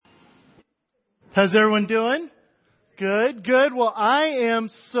How's everyone doing? Good, good. Well, I am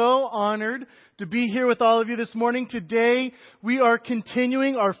so honored to be here with all of you this morning. Today, we are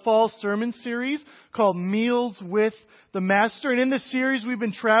continuing our fall sermon series called Meals with the Master. And in this series, we've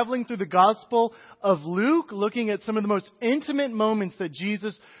been traveling through the Gospel of Luke, looking at some of the most intimate moments that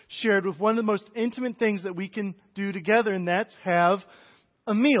Jesus shared with one of the most intimate things that we can do together, and that's have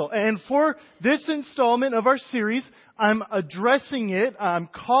a meal. And for this installment of our series, I'm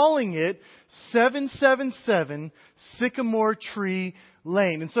calling it 777 Sycamore Tree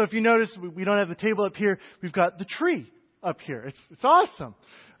Lane. And so if you notice, we don't have the table up here. We've got the tree up here. It's awesome.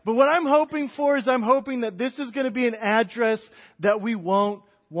 But what I'm hoping for is I'm hoping that this is going to be an address that we won't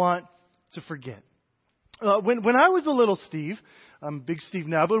want to forget. When I was a little Steve, I'm big Steve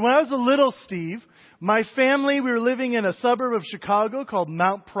now, but when I was a little Steve, my family, we were living in a suburb of Chicago called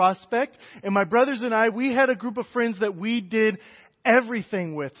Mount Prospect. And my brothers and I, we had a group of friends that we did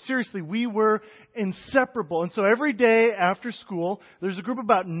everything with. Seriously, we were inseparable. And so every day after school, there's a group of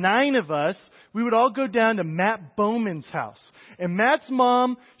about 9 of us. We would all go down to Matt Bowman's house. And Matt's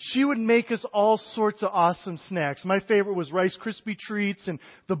mom, she would make us all sorts of awesome snacks. My favorite was Rice Krispie Treats. And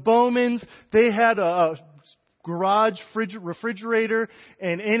the Bowmans, they had a garage refrigerator,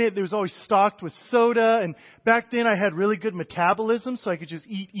 and in it there was always stocked with soda. And back then I had really good metabolism, so I could just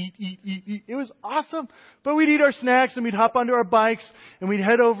eat. It was awesome. But we'd eat our snacks and we'd hop onto our bikes and we'd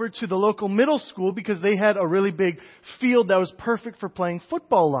head over to the local middle school because they had a really big field that was perfect for playing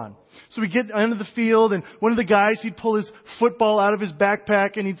football on. So we'd get onto the field, and one of the guys, he'd pull his football out of his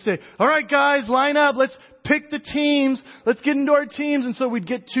backpack and he'd say, "All right guys, line up, let's pick the teams. Let's get into our teams." And so we'd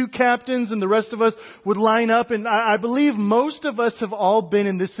get 2 captains and the rest of us would line up. And I believe most of us have all been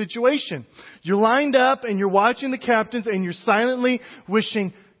in this situation. You're lined up and you're watching the captains and you're silently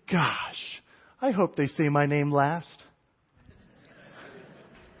wishing, "Gosh, I hope they say my name last."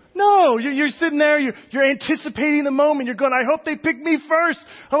 No, you're sitting there, you're anticipating the moment. You're going, "I hope they pick me first.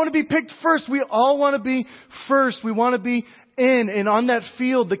 I want to be picked first." We all want to be first. We want to be in. And on that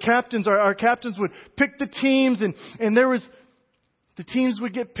field, the captains, our captains would pick the teams, and the teams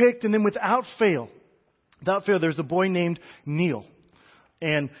would get picked. And then without fail, there's a boy named Neil.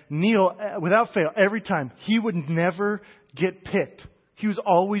 And Neil, without fail, every time, he would never get picked. He was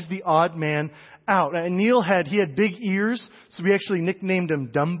always the odd man out. And Neil had big ears, so we actually nicknamed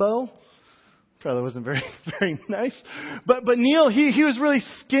him Dumbo. Probably wasn't very, very nice. But Neil, he was really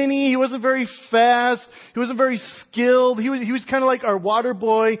skinny. He wasn't very fast. He wasn't very skilled. He was kind of like our water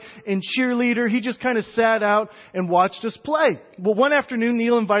boy and cheerleader. He just kind of sat out and watched us play. Well, one afternoon,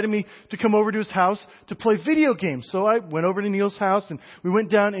 Neil invited me to come over to his house to play video games. So I went over to Neil's house and we went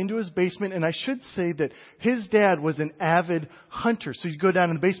down into his basement. And I should say that his dad was an avid hunter. So you go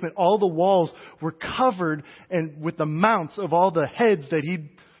down in the basement, all the walls were covered and with the mounts of all the heads that he'd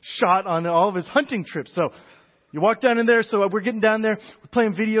shot on all of his hunting trips. So you walk down in there. So we're getting down there. We're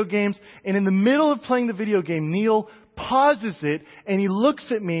playing video games. And in the middle of playing the video game, Neil pauses it and he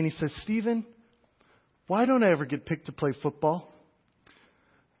looks at me and he says, "Stephen, why don't I ever get picked to play football?"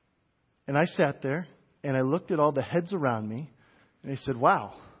 And I sat there and I looked at all the heads around me and I said,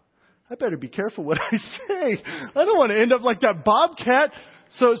 "Wow, I better be careful what I say. I don't want to end up like that bobcat."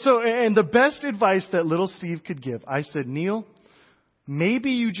 And the best advice that little Steve could give, I said, "Neil,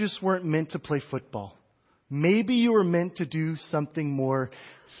 maybe you just weren't meant to play football. Maybe you were meant to do something more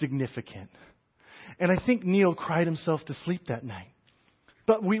significant." And I think Neil cried himself to sleep that night.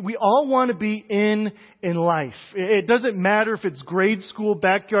 But we all want to be in life. It doesn't matter if it's grade school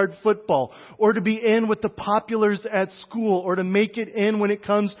backyard football, or to be in with the populars at school, or to make it in when it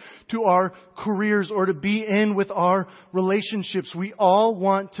comes to our careers, or to be in with our relationships. We all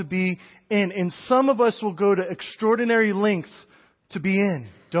want to be in. And some of us will go to extraordinary lengths to be in,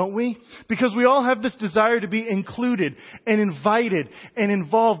 don't we? Because we all have this desire to be included and invited and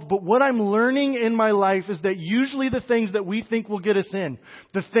involved. But what I'm learning in my life is that usually the things that we think will get us in,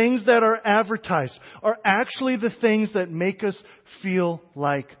 the things that are advertised, are actually the things that make us feel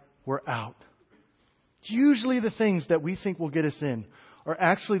like we're out. Usually the things that we think will get us in are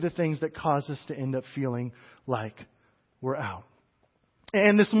actually the things that cause us to end up feeling like we're out.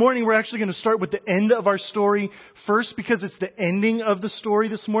 And this morning, we're actually going to start with the end of our story first, because it's the ending of the story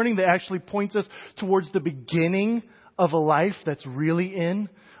this morning that actually points us towards the beginning of a life that's really in,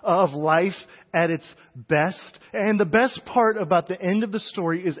 of life at its best. And the best part about the end of the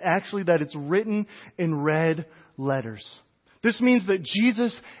story is actually that it's written in red letters. This means that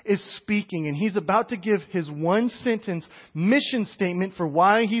Jesus is speaking, and He's about to give His 1-sentence mission statement for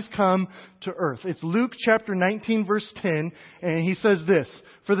why He's come to earth. It's Luke chapter 19, verse 10, and He says this: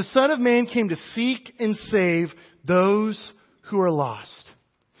 "For the Son of Man came to seek and save those who are lost."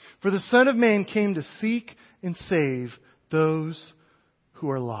 For the Son of Man came to seek and save those who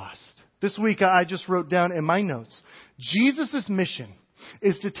are lost. This week I just wrote down in my notes, Jesus' mission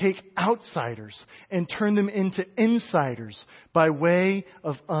is to take outsiders and turn them into insiders by way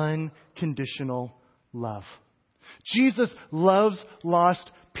of unconditional love. Jesus loves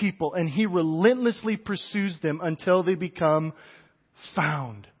lost people, and He relentlessly pursues them until they become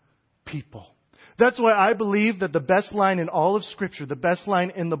found people. That's why I believe that the best line in all of Scripture, the best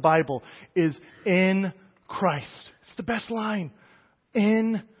line in the Bible, is in Christ. It's the best line.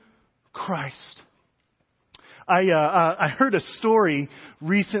 In Christ. I heard a story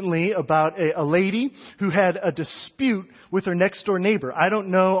recently about a lady who had a dispute with her next door neighbor. I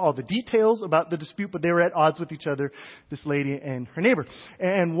don't know all the details about the dispute, but they were at odds with each other, this lady and her neighbor.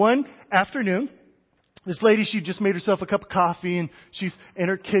 And one afternoon, this lady, she just made herself a cup of coffee, and she's in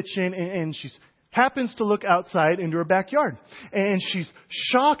her kitchen, and she's happens to look outside into her backyard. And she's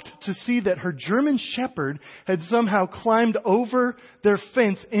shocked to see that her German Shepherd had somehow climbed over their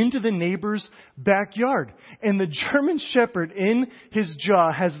fence into the neighbor's backyard. And the German Shepherd in his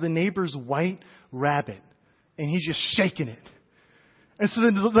jaw has the neighbor's white rabbit. And he's just shaking it. And so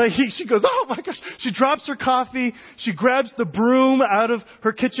then she goes, oh my gosh. She drops her coffee. She grabs the broom out of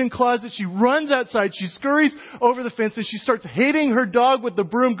her kitchen closet. She runs outside. She scurries over the fence and she starts hitting her dog with the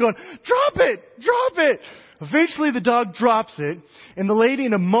broom going, drop it, drop it. Eventually the dog drops it. And the lady,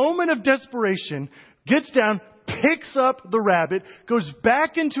 in a moment of desperation, gets down, picks up the rabbit, goes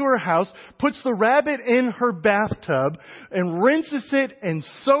back into her house, puts the rabbit in her bathtub, and rinses it and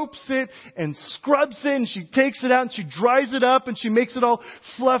soaps it and scrubs it, and she takes it out and she dries it up and she makes it all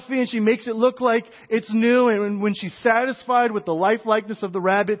fluffy and she makes it look like it's new. And when she's satisfied with the lifelikeness of the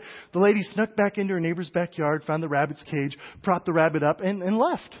rabbit, the lady snuck back into her neighbor's backyard, found the rabbit's cage, propped the rabbit up, and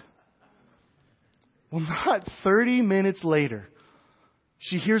left. Well, not 30 minutes later,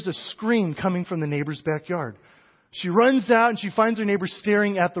 she hears a scream coming from the neighbor's backyard. She runs out and she finds her neighbor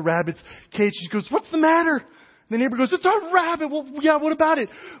staring at the rabbit's cage. She goes, what's the matter? And the neighbor goes, it's our rabbit. Well, yeah, what about it?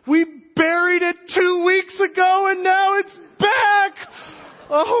 We buried it 2 weeks ago and now it's back.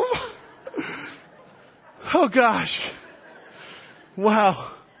 Oh gosh.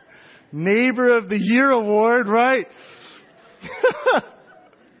 Wow. Neighbor of the Year award, right?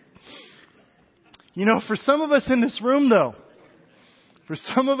 You know, for some of us in this room though,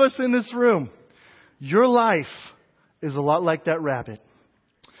 your life is a lot like that rabbit.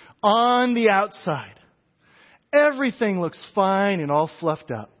 On the outside, everything looks fine and all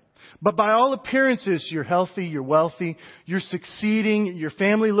fluffed up. But by all appearances, you're healthy, you're wealthy, you're succeeding, your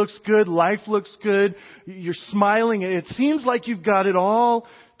family looks good, life looks good, you're smiling. It seems like you've got it all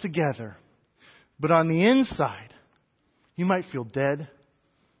together. But on the inside, you might feel dead,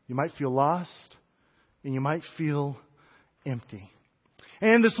 you might feel lost, and you might feel empty.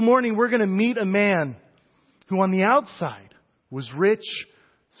 And this morning, we're going to meet a man who on the outside was rich,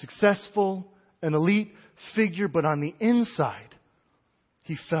 successful, an elite figure, but on the inside,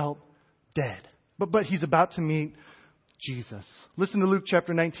 he felt dead. But he's about to meet Jesus. Listen to Luke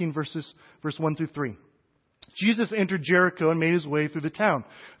chapter 19, verse 1 through 3. Jesus entered Jericho and made his way through the town.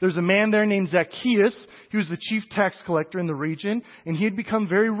 There's a man there named Zacchaeus. He was the chief tax collector in the region, and he had become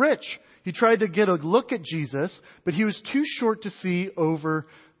very rich. He tried to get a look at Jesus, but he was too short to see over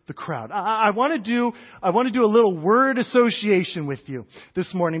the crowd. I want to do a little word association with you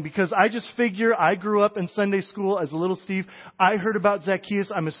this morning, because I just figure I grew up in Sunday school as a little Steve. I heard about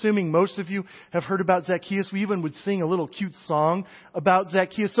Zacchaeus. I'm assuming most of you have heard about Zacchaeus. We even would sing a little cute song about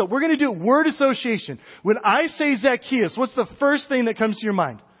Zacchaeus. So we're going to do word association. When I say Zacchaeus, what's the first thing that comes to your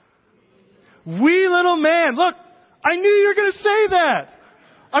mind? Wee little man. Look, I knew you were going to say that.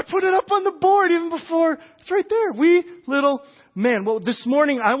 I put it up on the board even before. It's right there. Wee little man. Well, this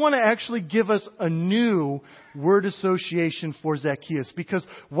morning I want to actually give us a new word association for Zacchaeus, because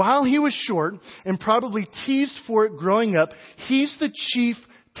while he was short and probably teased for it growing up, he's the chief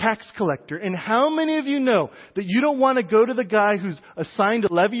tax collector. And how many of you know that you don't want to go to the guy who's assigned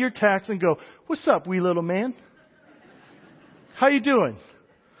to levy your tax and go, what's up, wee little man? How you doing?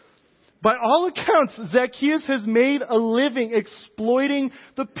 By all accounts, Zacchaeus has made a living exploiting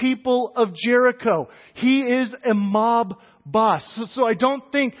the people of Jericho. He is a mob boss. So I don't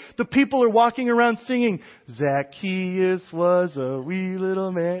think the people are walking around singing, Zacchaeus was a wee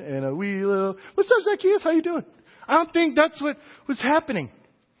little man and a wee little... What's up, Zacchaeus? How you doing? I don't think that's what was happening.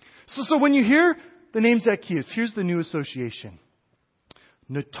 So when you hear the name Zacchaeus, here's the new association.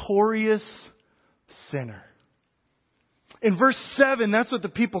 Notorious sinner. In verse 7, that's what the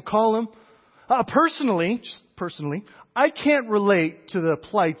people call him. Personally, I can't relate to the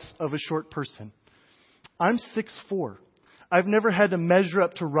plights of a short person. I'm 6'4". I've never had to measure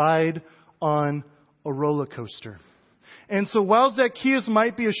up to ride on a roller coaster. And so while Zacchaeus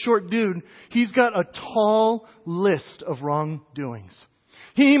might be a short dude, he's got a tall list of wrongdoings.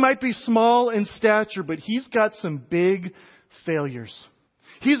 He might be small in stature, but he's got some big failures.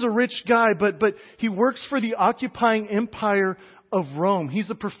 He's a rich guy, but he works for the occupying empire of Rome. He's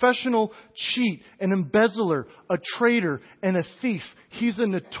a professional cheat, an embezzler, a traitor, and a thief. He's a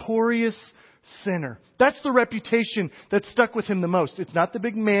notorious sinner. That's the reputation that stuck with him the most. It's not the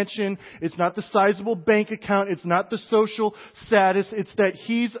big mansion. It's not the sizable bank account. It's not the social status. It's that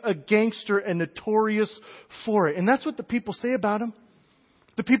he's a gangster and notorious for it. And that's what the people say about him.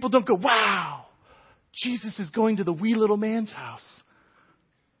 The people don't go, wow, Jesus is going to the wee little man's house.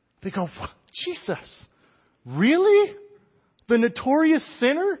 They go, what? Jesus, really? The notorious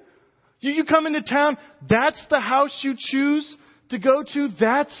sinner? You come into town, that's the house you choose to go to?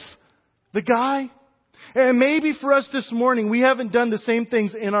 That's the guy? And maybe for us this morning, we haven't done the same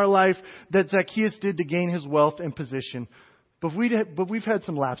things in our life that Zacchaeus did to gain his wealth and position. But we've had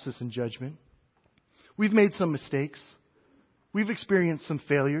some lapses in judgment. We've made some mistakes. We've experienced some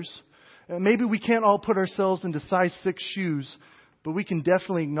failures. Maybe we can't all put ourselves into size 6 shoes, but we can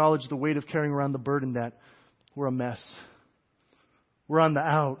definitely acknowledge the weight of carrying around the burden that we're a mess. We're on the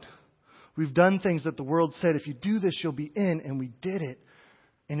out. We've done things that the world said, if you do this, you'll be in. And we did it.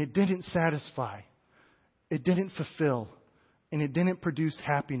 And it didn't satisfy. It didn't fulfill. And it didn't produce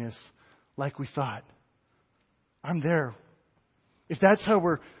happiness like we thought. I'm there. If that's how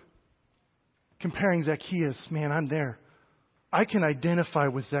we're comparing Zacchaeus, man, I'm there. I can identify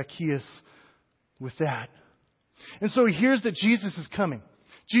with Zacchaeus with that. And so he hears that Jesus is coming.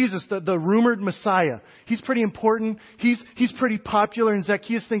 Jesus, the rumored Messiah. He's pretty important. He's pretty popular. And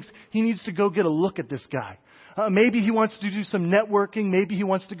Zacchaeus thinks he needs to go get a look at this guy. Maybe he wants to do some networking. Maybe he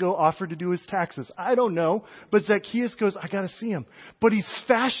wants to go offer to do his taxes. I don't know. But Zacchaeus goes, I got to see him. But he's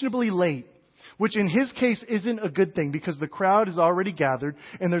fashionably late, which in his case isn't a good thing because the crowd is already gathered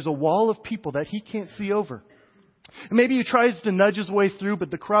and there's a wall of people that he can't see over. And maybe he tries to nudge his way through,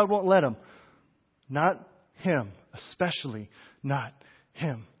 but the crowd won't let him. Not him, especially not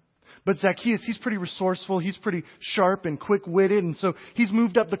him. But Zacchaeus, he's pretty resourceful. He's pretty sharp and quick-witted. And so he's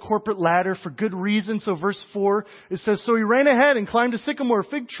moved up the corporate ladder for good reason. So verse 4, it says, so he ran ahead and climbed a sycamore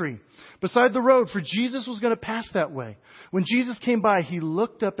fig tree beside the road, for Jesus was going to pass that way. When Jesus came by, he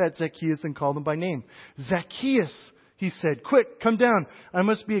looked up at Zacchaeus and called him by name. Zacchaeus, he said, quick, come down. I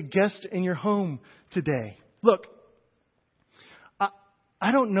must be a guest in your home today. Look,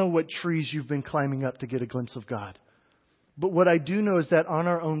 I don't know what trees you've been climbing up to get a glimpse of God. But what I do know is that on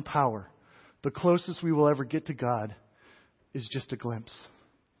our own power, the closest we will ever get to God is just a glimpse.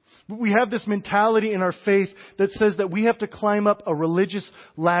 We have this mentality in our faith that says that we have to climb up a religious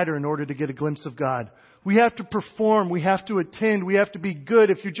ladder in order to get a glimpse of God. We have to perform. We have to attend. We have to be good.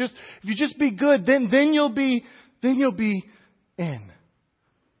 If you just be good, then you'll be in.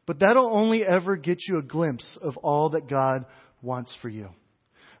 But that'll only ever get you a glimpse of all that God wants for you.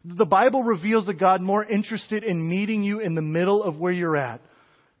 The Bible reveals a God more interested in meeting you in the middle of where you're at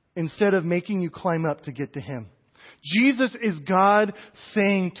instead of making you climb up to get to Him. Jesus is God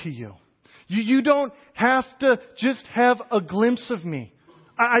saying to you, you don't have to just have a glimpse of me.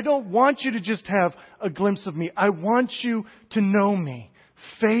 I don't want you to just have a glimpse of me. I want you to know me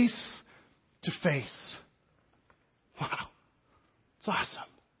face to face. Wow. It's awesome.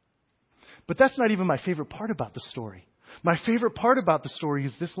 But that's not even my favorite part about the story. My favorite part about the story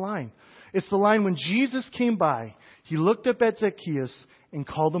is this line. It's the line when Jesus came by, He looked up at Zacchaeus and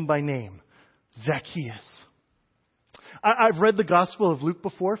called him by name. Zacchaeus. I've read the Gospel of Luke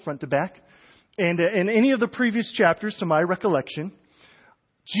before, front to back. And in any of the previous chapters, to my recollection,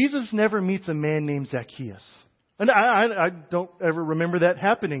 Jesus never meets a man named Zacchaeus. And I don't ever remember that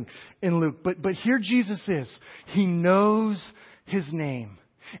happening in Luke. But here Jesus is. He knows His name.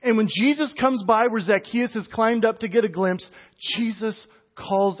 And when Jesus comes by where Zacchaeus has climbed up to get a glimpse, Jesus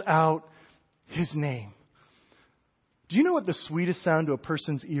calls out His name. Do you know what the sweetest sound to a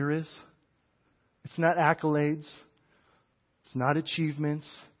person's ear is? It's not accolades. It's not achievements.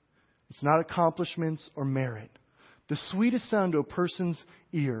 It's not accomplishments or merit. The sweetest sound to a person's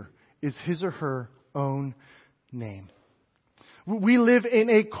ear is his or her own name. We live in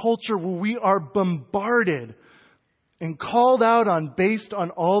a culture where we are bombarded and called out on based on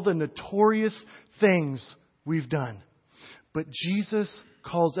all the notorious things we've done. But Jesus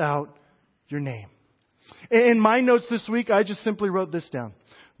calls out your name. In my notes this week, I just simply wrote this down.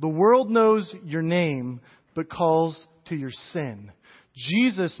 The world knows your name, but calls to your sin.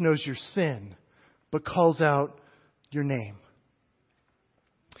 Jesus knows your sin, but calls out your name.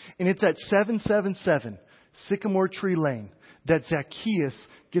 And it's at 777 Sycamore Tree Lane. that Zacchaeus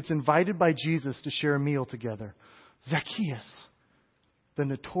gets invited by Jesus to share a meal together. Zacchaeus, the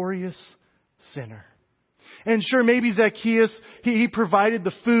notorious sinner. And sure, maybe Zacchaeus, he provided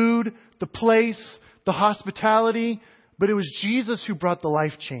the food, the place, the hospitality, but it was Jesus who brought the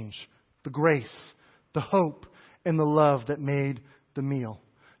life change, the grace, the hope, and the love that made the meal.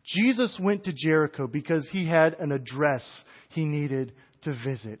 Jesus went to Jericho because he had an address he needed to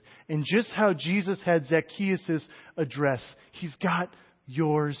visit. And just how Jesus had Zacchaeus' address, he's got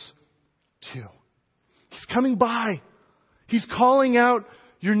yours too. He's coming by. He's calling out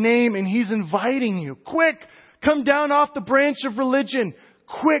your name and he's inviting you. Quick, come down off the branch of religion.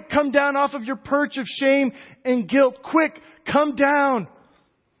 Quick, come down off of your perch of shame and guilt. Quick, come down.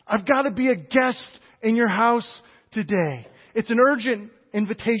 I've got to be a guest in your house today. It's an urgent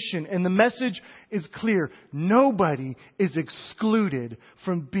invitation, and the message is clear. Nobody is excluded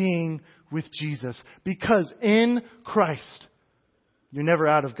from being with Jesus, because in Christ, you're never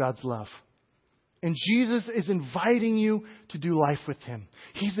out of God's love. And Jesus is inviting you to do life with Him.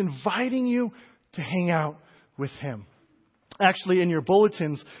 He's inviting you to hang out with Him. Actually, in your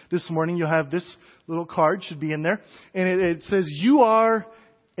bulletins this morning, you'll have this little card, should be in there, and it says, "You are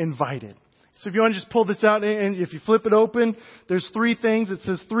invited." So if you want to just pull this out, and if you flip it open, there's 3 things. It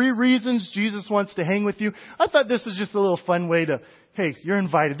says 3 reasons Jesus wants to hang with you. I thought this was just a little fun way to, hey, you're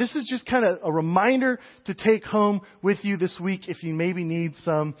invited. This is just kind of a reminder to take home with you this week if you maybe need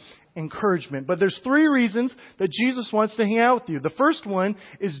some encouragement. But there's 3 reasons that Jesus wants to hang out with you. The first one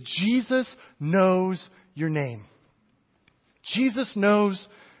is Jesus knows your name. Jesus knows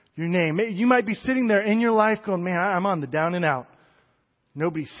your name. You might be sitting there in your life going, man, I'm on the down and out.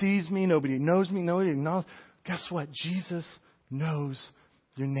 Nobody sees me. Nobody knows me. Nobody knows. Guess what? Jesus knows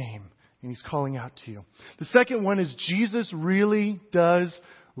your name, and He's calling out to you. The second one is Jesus really does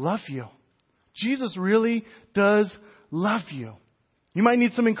love you. Jesus really does love you. You might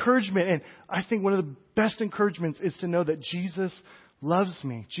need some encouragement, and I think one of the best encouragements is to know that Jesus loves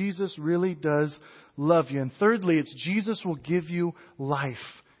me. Jesus really does love you. And thirdly, it's Jesus will give you life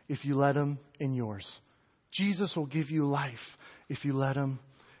if you let Him in yours. Jesus will give you life if you let Him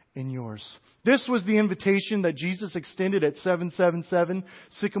in yours. This was the invitation that Jesus extended at 777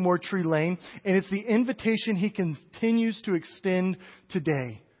 Sycamore Tree Lane, and it's the invitation He continues to extend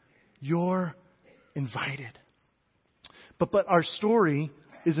today. You're invited. But our story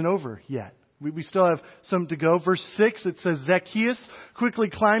isn't over yet. We still have some to go. Verse 6, it says, Zacchaeus quickly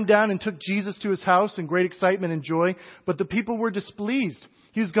climbed down and took Jesus to his house in great excitement and joy, but the people were displeased.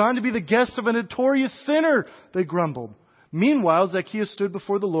 He was gone to be the guest of a notorious sinner, they grumbled. Meanwhile, Zacchaeus stood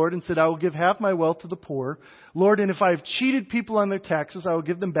before the Lord and said, I will give half my wealth to the poor. Lord, and if I have cheated people on their taxes, I will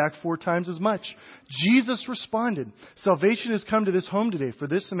give them back 4 times as much. Jesus responded, Salvation has come to this home today, for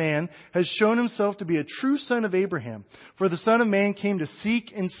this man has shown himself to be a true son of Abraham. For the Son of Man came to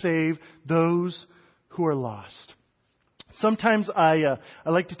seek and save those who are lost. Sometimes I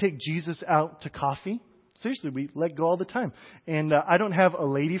like to take Jesus out to coffee. Seriously, we let go all the time. And I don't have a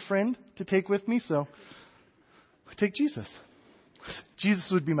lady friend to take with me, so take Jesus. Jesus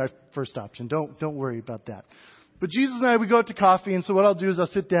would be my first option. Don't worry about that. But Jesus and I, we go out to coffee, and so what I'll do is I'll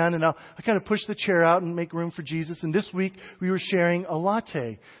sit down and I kind of push the chair out and make room for Jesus. And this week we were sharing a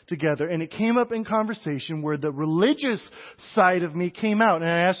latte together, and it came up in conversation where the religious side of me came out, and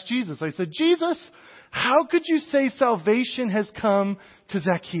I asked Jesus. I said, Jesus, how could you say salvation has come to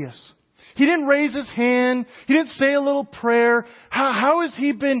Zacchaeus? He didn't raise his hand. He didn't say a little prayer. How has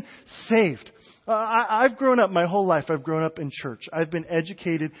he been saved? I've grown up my whole life. I've grown up in church. I've been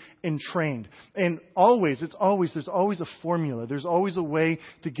educated and trained. And there's always a formula. There's always a way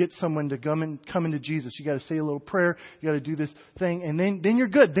to get someone to come into Jesus. You got to say a little prayer. You got to do this thing. And then you're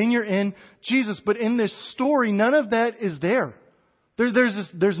good. Then you're in Jesus. But in this story, none of that is there.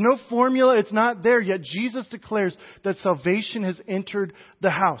 There's no formula. It's not there. Yet Jesus declares that salvation has entered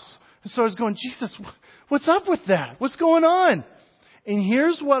the house. And so I was going, Jesus, what's up with that? What's going on? And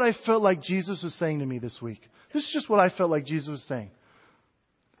here's what I felt like Jesus was saying to me this week. This is just what I felt like Jesus was saying.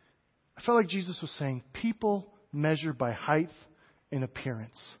 I felt like Jesus was saying, people measure by height and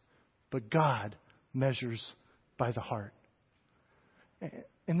appearance, but God measures by the heart.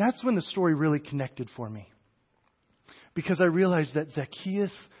 And that's when the story really connected for me. Because I realized that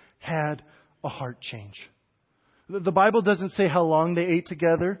Zacchaeus had a heart change. The Bible doesn't say how long they ate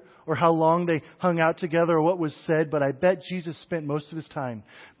together or how long they hung out together or what was said, but I bet Jesus spent most of His time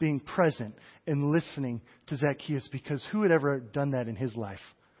being present and listening to Zacchaeus, because who had ever done that in his life?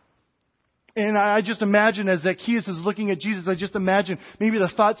 And I just imagine as Zacchaeus is looking at Jesus, I just imagine maybe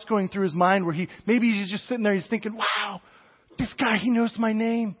the thoughts going through his mind where maybe he's just sitting there, he's thinking, wow, this guy, he knows my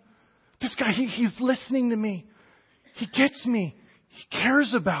name. This guy, he's listening to me. He gets me. He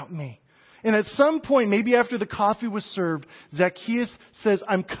cares about me. And at some point, maybe after the coffee was served, Zacchaeus says,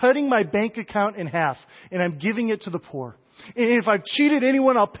 I'm cutting my bank account in half and I'm giving it to the poor. And if I've cheated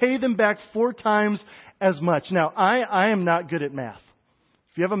anyone, I'll pay them back 4 times as much. Now, I am not good at math.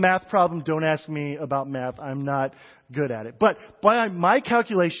 If you have a math problem, don't ask me about math. I'm not good at it. But by my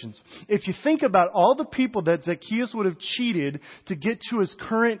calculations, if you think about all the people that Zacchaeus would have cheated to get to his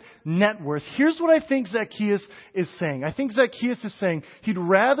current net worth, here's what I think Zacchaeus is saying. I think Zacchaeus is saying he'd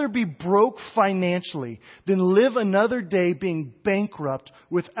rather be broke financially than live another day being bankrupt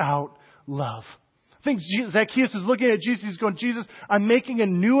without love. I think Zacchaeus is looking at Jesus. He's going, Jesus, I'm making a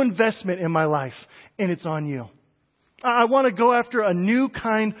new investment in my life, and it's on you. I want to go after a new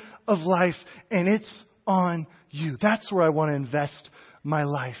kind of life, and it's on you. That's where I want to invest my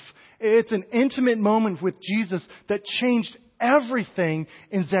life. It's an intimate moment with Jesus that changed everything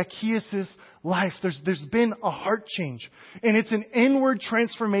in Zacchaeus' life. There's been a heart change. And it's an inward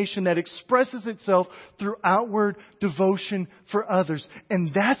transformation that expresses itself through outward devotion for others.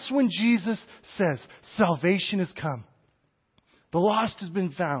 And that's when Jesus says, salvation has come. The lost has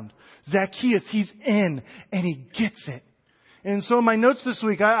been found. Zacchaeus, he's in and he gets it. And so in my notes this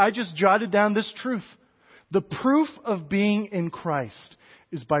week, I just jotted down this truth. The proof of being in Christ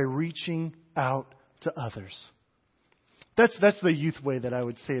is by reaching out to others. That's the youth way that I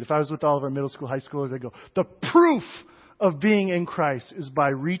would say it. If I was with all of our middle school, high schoolers, I'd go, the proof of being in Christ is by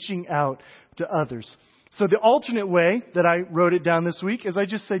reaching out to others. So the alternate way that I wrote it down this week is I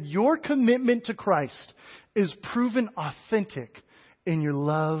just said, your commitment to Christ is proven authentic in your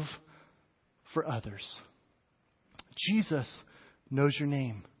love for others. Jesus knows your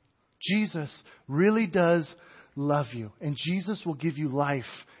name. Jesus really does love you. And Jesus will give you life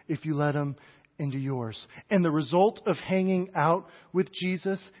if you let Him into yours. And the result of hanging out with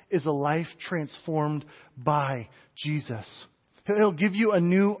Jesus is a life transformed by Jesus. He'll give you a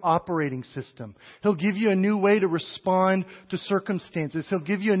new operating system. He'll give you a new way to respond to circumstances. He'll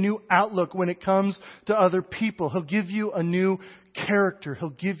give you a new outlook when it comes to other people. He'll give you a new character. He'll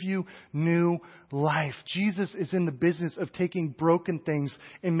give you new life. Jesus is in the business of taking broken things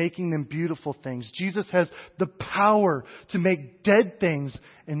and making them beautiful things. Jesus has the power to make dead things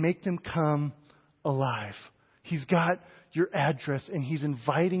and make them come alive. He's got your address and He's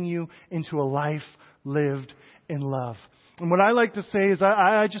inviting you into a life lived in love. And what I like to say is,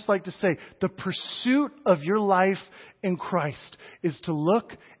 I just like to say, the pursuit of your life in Christ is to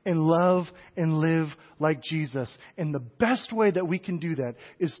look and love and live like Jesus. And the best way that we can do that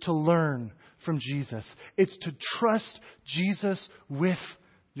is to learn from Jesus. It's to trust Jesus with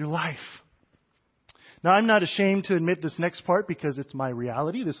your life. Now, I'm not ashamed to admit this next part because it's my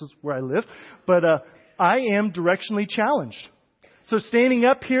reality. This is where I live. But I am directionally challenged. So standing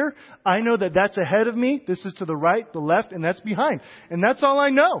up here, I know that that's ahead of me. This is to the right, the left, and that's behind. And that's all I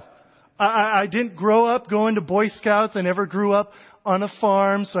know. I didn't grow up going to Boy Scouts. I never grew up on a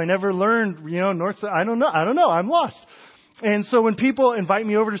farm. So I never learned, north side. I don't know. I'm lost. And so when people invite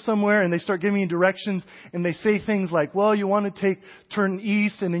me over to somewhere and they start giving me directions and they say things like, well, you want to turn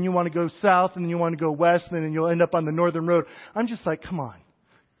east and then you want to go south and then you want to go west and then you'll end up on the northern road. I'm just like, come on.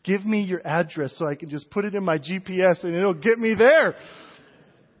 Give me your address so I can just put it in my GPS and it'll get me there.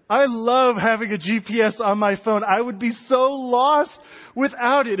 I love having a GPS on my phone. I would be so lost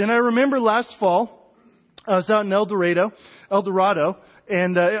without it. And I remember last fall, I was out in El Dorado,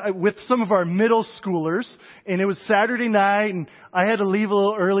 and with some of our middle schoolers, and it was Saturday night, and I had to leave a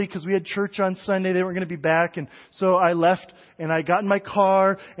little early because we had church on Sunday. They weren't going to be back, and so I left, and I got in my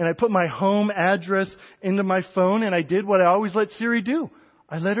car, and I put my home address into my phone, and I did what I always let Siri do.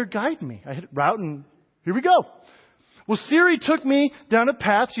 I let her guide me. I hit route, and here we go. Well, Siri took me down a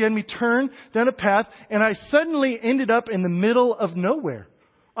path. She had me turn down a path, and I suddenly ended up in the middle of nowhere.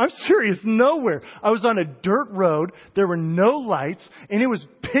 I'm serious, nowhere. I was on a dirt road. There were no lights, and it was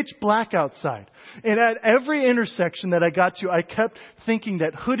pitch black outside. And at every intersection that I got to, I kept thinking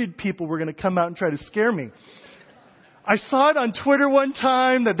that hooded people were going to come out and try to scare me. I saw it on Twitter one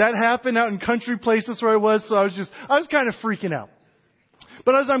time that happened out in country places where I was, so I was kind of freaking out.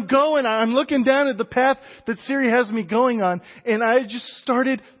 But as I'm going, I'm looking down at the path that Siri has me going on, and I just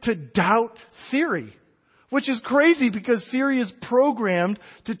started to doubt Siri. Which is crazy because Siri is programmed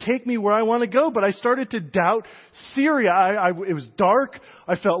to take me where I want to go. But I started to doubt Siri. It was dark.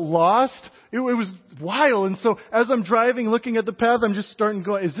 I felt lost. It was wild. And so as I'm driving, looking at the path, I'm just starting to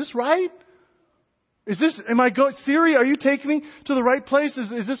go, is this right? Siri, are you taking me to the right place?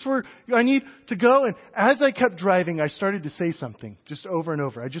 Is this where I need to go? And as I kept driving, I started to say something just over and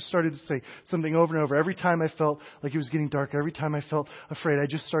over. I just started to say something over and over. Every time I felt like it was getting dark, every time I felt afraid, I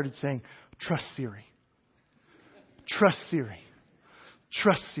just started saying, trust Siri. Trust Siri.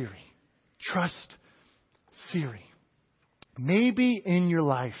 Trust Siri. Trust Siri. Maybe in your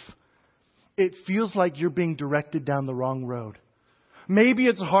life, it feels like you're being directed down the wrong road. Maybe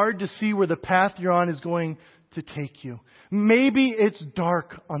it's hard to see where the path you're on is going to take you. Maybe it's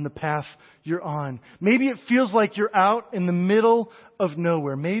dark on the path you're on. Maybe it feels like you're out in the middle of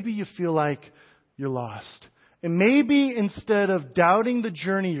nowhere. Maybe you feel like you're lost. And maybe instead of doubting the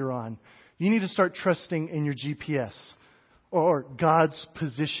journey you're on, you need to start trusting in your GPS or God's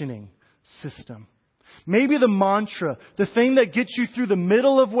positioning system. Maybe the mantra, the thing that gets you through the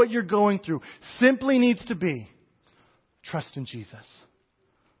middle of what you're going through, simply needs to be, trust in Jesus.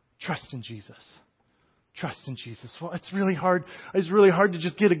 Trust in Jesus. Trust in Jesus. Well, it's really hard. It's really hard to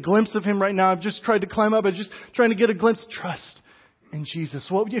just get a glimpse of Him right now. I've just tried to climb up. I'm just trying to get a glimpse. Trust in Jesus.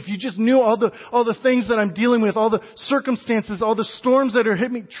 Well, if you just knew all the things that I'm dealing with, all the circumstances, all the storms that are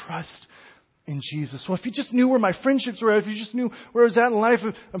hitting me, trust in Jesus. Well, if you just knew where my friendships were at, if you just knew where I was at in life,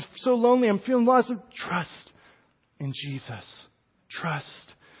 I'm so lonely, I'm feeling lost. Trust in Jesus.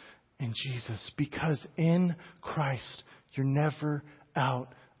 Trust in Jesus. Because in Christ, you're never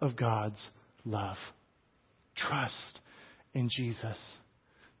out of God's love. Trust in Jesus.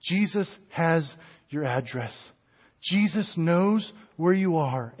 Jesus has your address. Jesus knows where you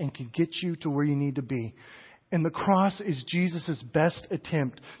are and can get you to where you need to be. And the cross is Jesus' best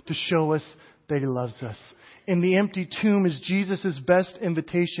attempt to show us that He loves us. And the empty tomb is Jesus' best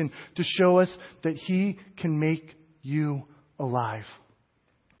invitation to show us that He can make you alive.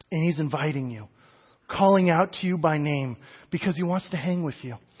 And He's inviting you, calling out to you by name because He wants to hang with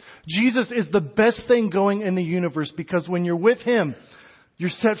you. Jesus is the best thing going in the universe because when you're with Him, you're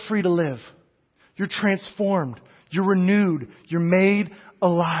set free to live. You're transformed. You're renewed. You're made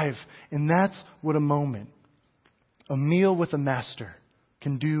alive. And that's what a moment, a meal with a master,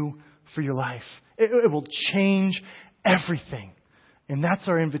 can do for your life. It will change everything. And that's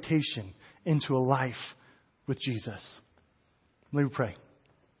our invitation into a life with Jesus. Let me pray.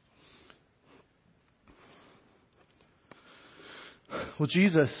 Well,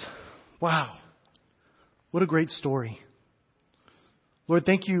 Jesus, wow, what a great story. Lord,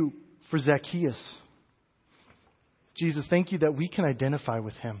 thank you for Zacchaeus. Jesus, thank you that we can identify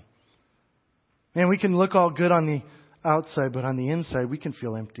with him. Man, we can look all good on the outside, but on the inside, we can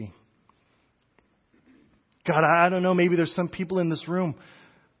feel empty. God, I don't know, maybe there's some people in this room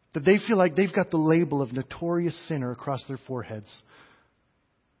that they feel like they've got the label of notorious sinner across their foreheads.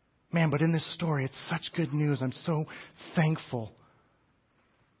 Man, but in this story, it's such good news. I'm so thankful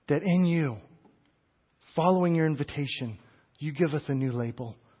that in you, following your invitation, you give us a new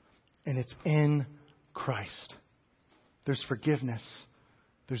label, and it's in Christ. There's forgiveness.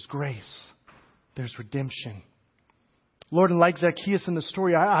 There's grace. There's redemption. Lord, and like Zacchaeus in the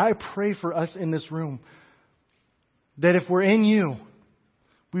story, I pray for us in this room that if we're in you,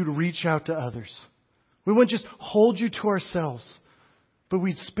 we would reach out to others. We wouldn't just hold you to ourselves, but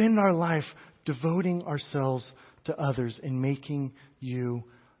we'd spend our life devoting ourselves to others and making you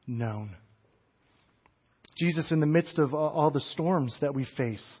known. Jesus, in the midst of all the storms that we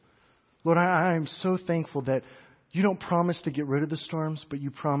face, Lord, I am so thankful that you don't promise to get rid of the storms, but you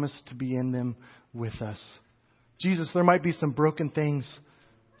promise to be in them with us. Jesus, there might be some broken things,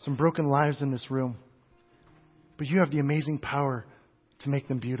 some broken lives in this room, but you have the amazing power to make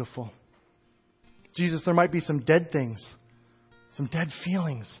them beautiful. Jesus, there might be some dead things, some dead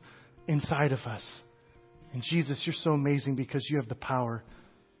feelings inside of us. And Jesus, you're so amazing because you have the power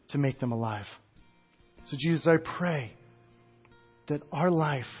to make them alive. So Jesus, I pray that our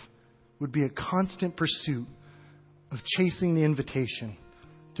life would be a constant pursuit of chasing the invitation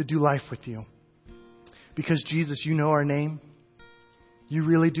to do life with you. Because Jesus, you know our name. You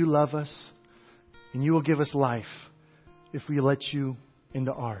really do love us. And you will give us life if we let you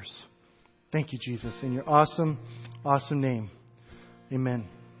into ours. Thank you, Jesus. In your awesome, awesome name. Amen.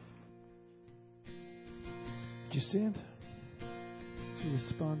 Would you stand to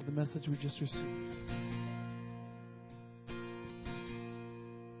respond to the message we just received?